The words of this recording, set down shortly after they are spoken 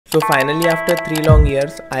So finally, after 3 long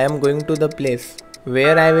years, I am going to the place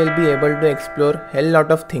where I will be able to explore hell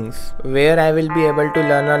lot of things, where I will be able to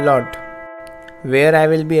learn a lot, where I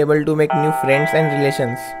will be able to make new friends and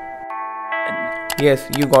relations. Yes,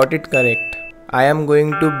 you got it correct. I am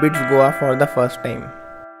going to BITS Goa for the first time.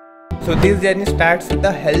 So this journey starts with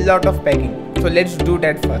a hell lot of packing. So let's do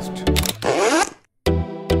that first.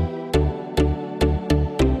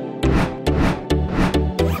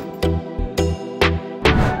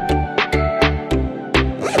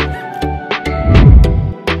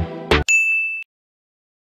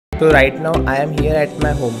 So right now I am here at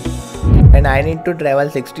my home and I need to travel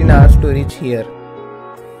 16 hours to reach here.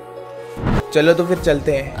 चलो तो फिर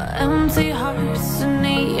चलते हैं. Empty hearts and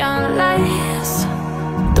neon lights,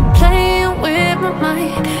 they're playing with my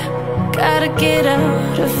mind. Gotta get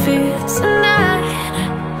out of here tonight.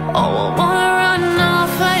 Oh, I wanna run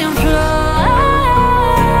off and fly,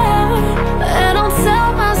 and I'll tell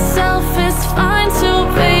myself it's fine to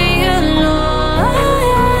be alone,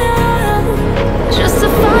 just to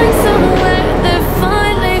find somewhere that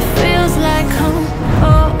finally feels like home.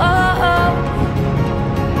 Oh, oh, oh.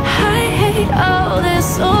 I hate all this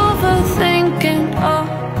overthinking. Oh,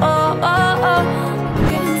 oh, oh, oh.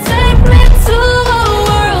 Take me to a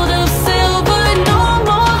world of silver, no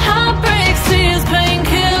more heartbreaks, tears,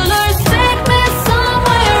 painkillers. Take me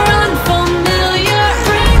somewhere unfamiliar,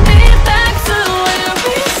 bring me back to where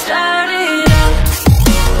we started out.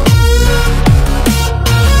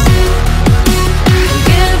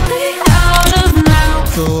 Get me out of now.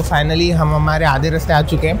 So finally हम हमारे आधे रास्ते आ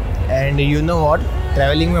चुके हैं and you know what,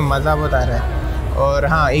 travelling में मज़ा बहुत आ रहा है. और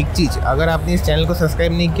हाँ, एक चीज़, अगर आपने इस चैनल को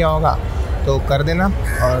सब्सक्राइब नहीं किया होगा तो कर देना.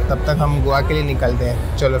 और तब तक हम गोवा के लिए निकलते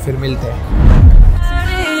हैं. चलो फिर मिलते हैं.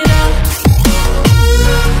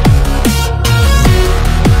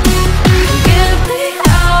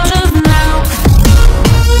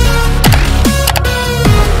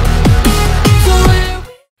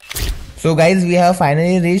 So guys, we have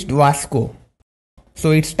finally reached Vasco.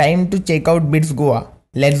 So it's time to check out BITS Goa.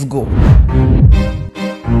 Let's go.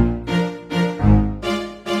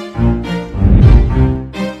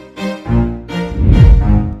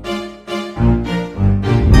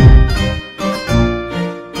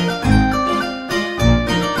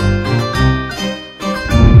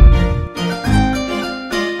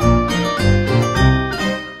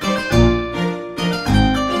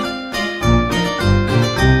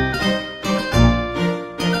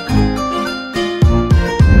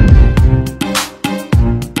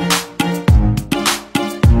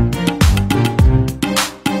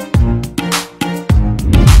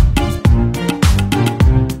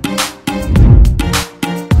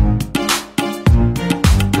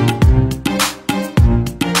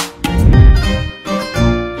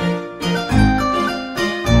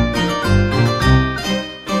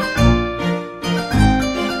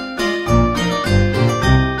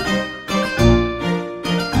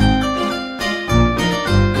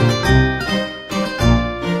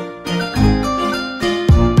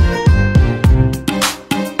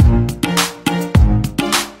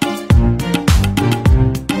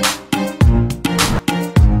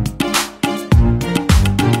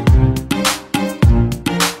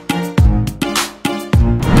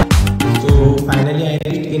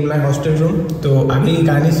 In my hostel room, तो अभी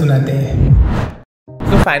कहानी सुनाते हैं.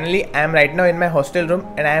 So finally I am right now in my hostel room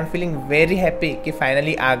and I am feeling very happy कि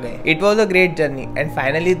finally आ गए. It was a great journey and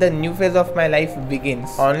finally the new phase of my life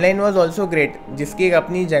begins. Online was also great, जिसकी एक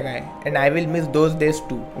अपनी जगह है and I will miss those days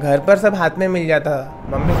too. घर पर सब हाथ में मिल जाता था.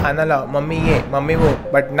 मम्मी खाना लाओ, मम्मी ये, मम्मी वो.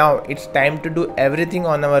 But now it's time to do everything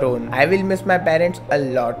on our own. I will miss my parents a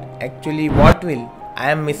lot. Actually, what will? I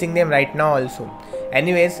am missing them right now also.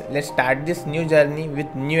 Anyways, let's start this new journey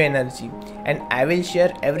with new energy and I will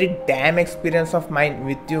share every damn experience of mine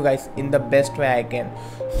with you guys in the best way I can.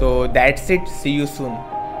 So that's it, see you soon.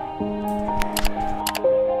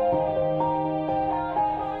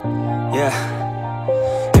 Yeah,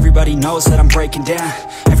 everybody knows that I'm breaking down.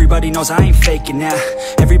 Everybody knows I ain't faking now.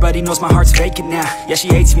 Everybody knows my heart's vacant now. Yeah, she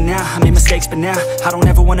hates me now, I made mistakes but now I don't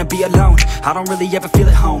ever wanna be alone. I don't really ever feel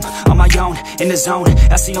at home. On my own, in the zone,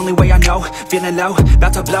 that's the only way I know. Feeling low,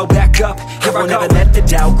 about to blow back up. Here I won't ever let the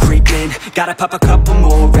doubt creep in. Gotta pop a couple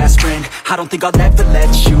more aspirin. I don't think I'll ever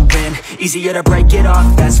let you in. Easier to break it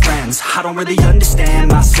off best friends. I don't really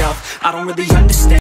understand myself, I don't really understand